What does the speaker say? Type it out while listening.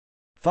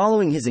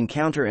Following his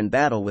encounter and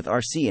battle with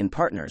RC and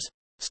partners,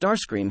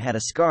 Starscream had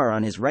a scar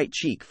on his right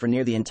cheek for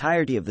near the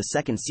entirety of the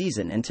second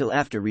season until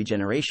after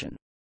regeneration.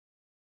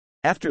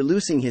 After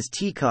losing his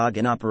T-Cog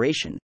in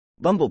Operation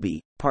Bumblebee,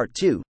 Part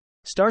 2,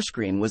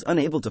 Starscream was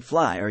unable to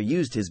fly or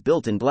used his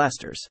built-in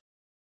blasters.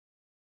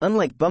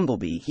 Unlike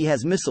Bumblebee, he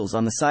has missiles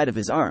on the side of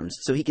his arms,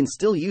 so he can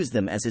still use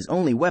them as his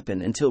only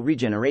weapon until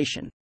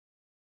regeneration.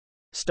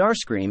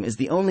 Starscream is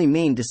the only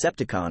main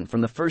Decepticon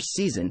from the first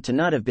season to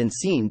not have been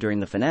seen during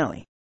the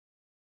finale.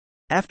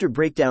 After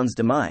Breakdown's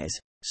demise,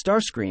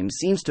 Starscream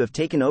seems to have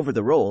taken over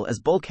the role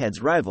as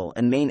Bulkhead's rival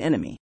and main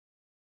enemy.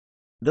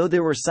 Though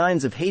there were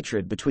signs of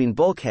hatred between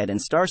Bulkhead and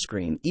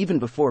Starscream even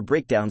before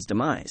Breakdown's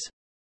demise.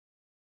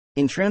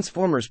 In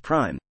Transformers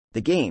Prime,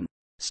 the game,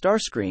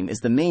 Starscream is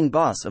the main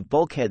boss of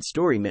Bulkhead's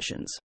story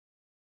missions.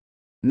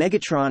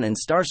 Megatron and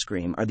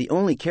Starscream are the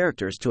only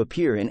characters to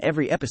appear in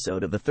every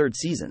episode of the third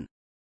season.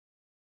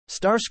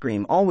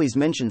 Starscream always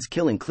mentions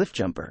killing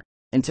Cliffjumper,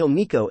 until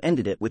Miko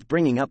ended it with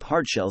bringing up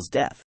Hardshell's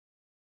death.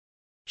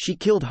 She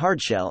killed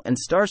Hardshell and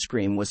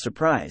Starscream was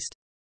surprised.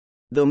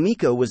 Though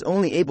Miko was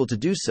only able to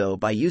do so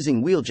by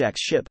using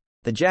Wheeljack's ship,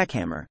 the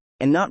Jackhammer,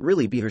 and not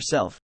really be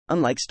herself,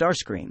 unlike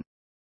Starscream.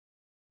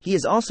 He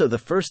is also the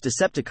first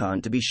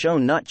Decepticon to be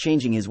shown not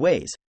changing his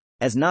ways,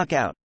 as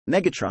Knockout,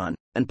 Megatron,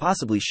 and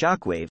possibly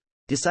Shockwave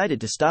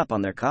decided to stop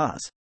on their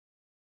cause.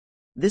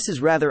 This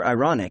is rather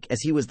ironic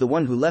as he was the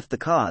one who left the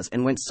cause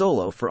and went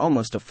solo for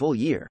almost a full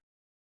year.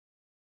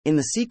 In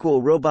the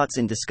sequel Robots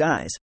in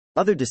Disguise,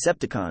 other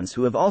Decepticons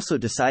who have also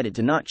decided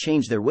to not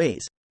change their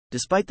ways,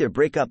 despite their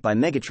breakup by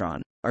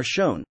Megatron, are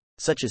shown,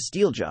 such as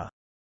Steeljaw.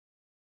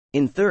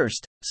 In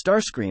Thirst,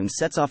 Starscream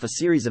sets off a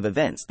series of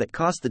events that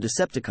cost the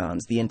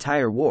Decepticons the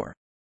entire war.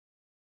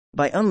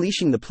 By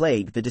unleashing the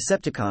plague, the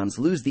Decepticons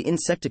lose the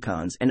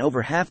Insecticons and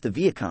over half the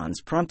Viacons,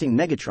 prompting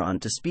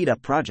Megatron to speed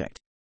up Project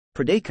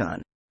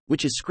Predacon,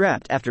 which is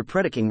scrapped after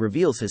Predacon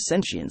reveals his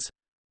sentience,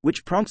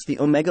 which prompts the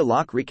Omega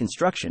Lock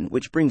reconstruction,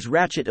 which brings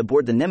Ratchet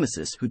aboard the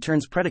Nemesis, who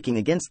turns Predacon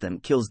against them,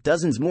 kills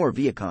dozens more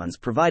Viacons,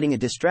 providing a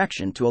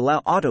distraction to allow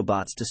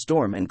Autobots to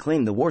storm and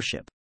claim the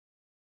warship.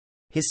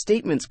 His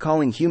statements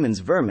calling humans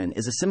vermin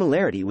is a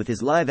similarity with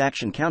his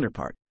live-action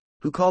counterpart,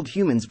 who called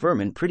humans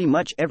vermin pretty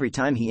much every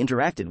time he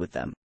interacted with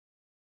them.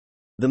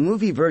 The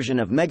movie version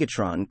of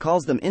Megatron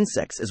calls them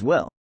insects as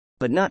well,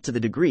 but not to the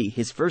degree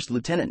his first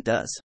lieutenant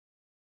does.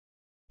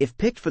 If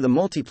picked for the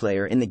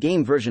multiplayer in the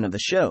game version of the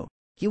show,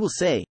 he will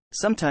say,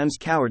 "Sometimes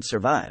cowards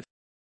survive,"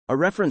 a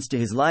reference to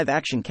his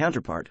live-action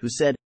counterpart who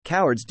said,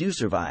 "Cowards do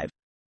survive,"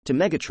 to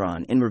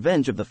Megatron in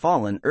Revenge of the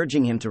Fallen,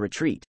 urging him to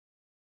retreat.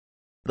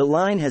 The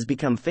line has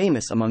become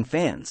famous among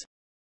fans.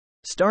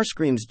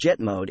 Starscream's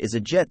jet mode is a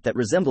jet that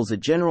resembles a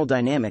General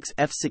Dynamics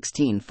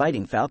F-16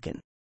 Fighting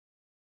Falcon.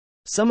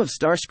 Some of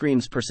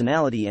Starscream's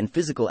personality and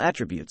physical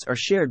attributes are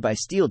shared by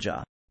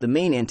Steeljaw, the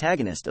main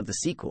antagonist of the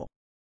sequel.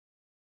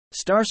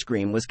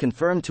 Starscream was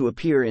confirmed to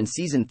appear in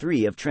Season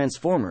 3 of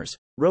Transformers,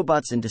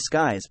 Robots in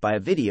Disguise by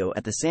a video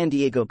at the San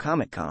Diego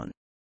Comic-Con.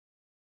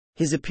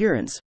 His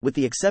appearance, with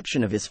the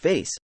exception of his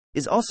face,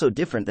 is also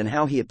different than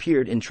how he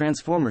appeared in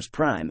Transformers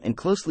Prime and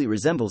closely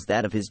resembles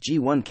that of his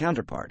G1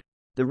 counterpart.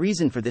 The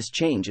reason for this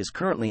change is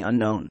currently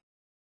unknown.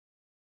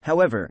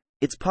 However,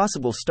 it's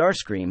possible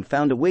Starscream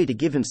found a way to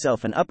give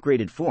himself an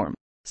upgraded form,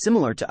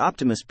 similar to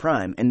Optimus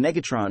Prime and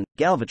Megatron,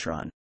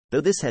 Galvatron,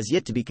 though this has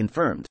yet to be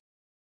confirmed.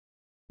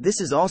 This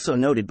is also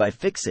noted by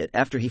Fixit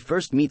after he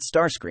first meets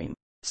Starscream,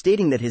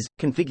 stating that his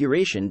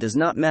configuration does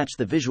not match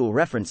the visual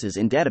references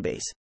in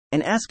database,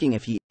 and asking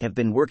if he have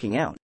been working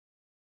out.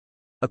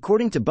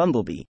 According to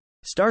Bumblebee,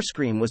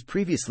 Starscream was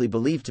previously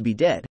believed to be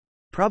dead,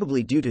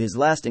 probably due to his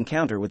last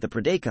encounter with the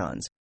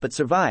Predacons, but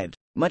survived,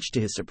 much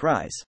to his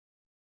surprise.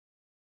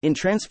 In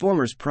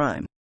Transformers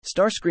Prime,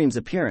 Starscream's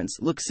appearance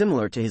looks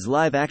similar to his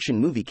live-action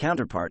movie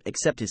counterpart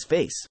except his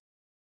face.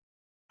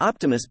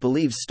 Optimus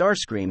believes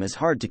Starscream is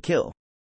hard to kill,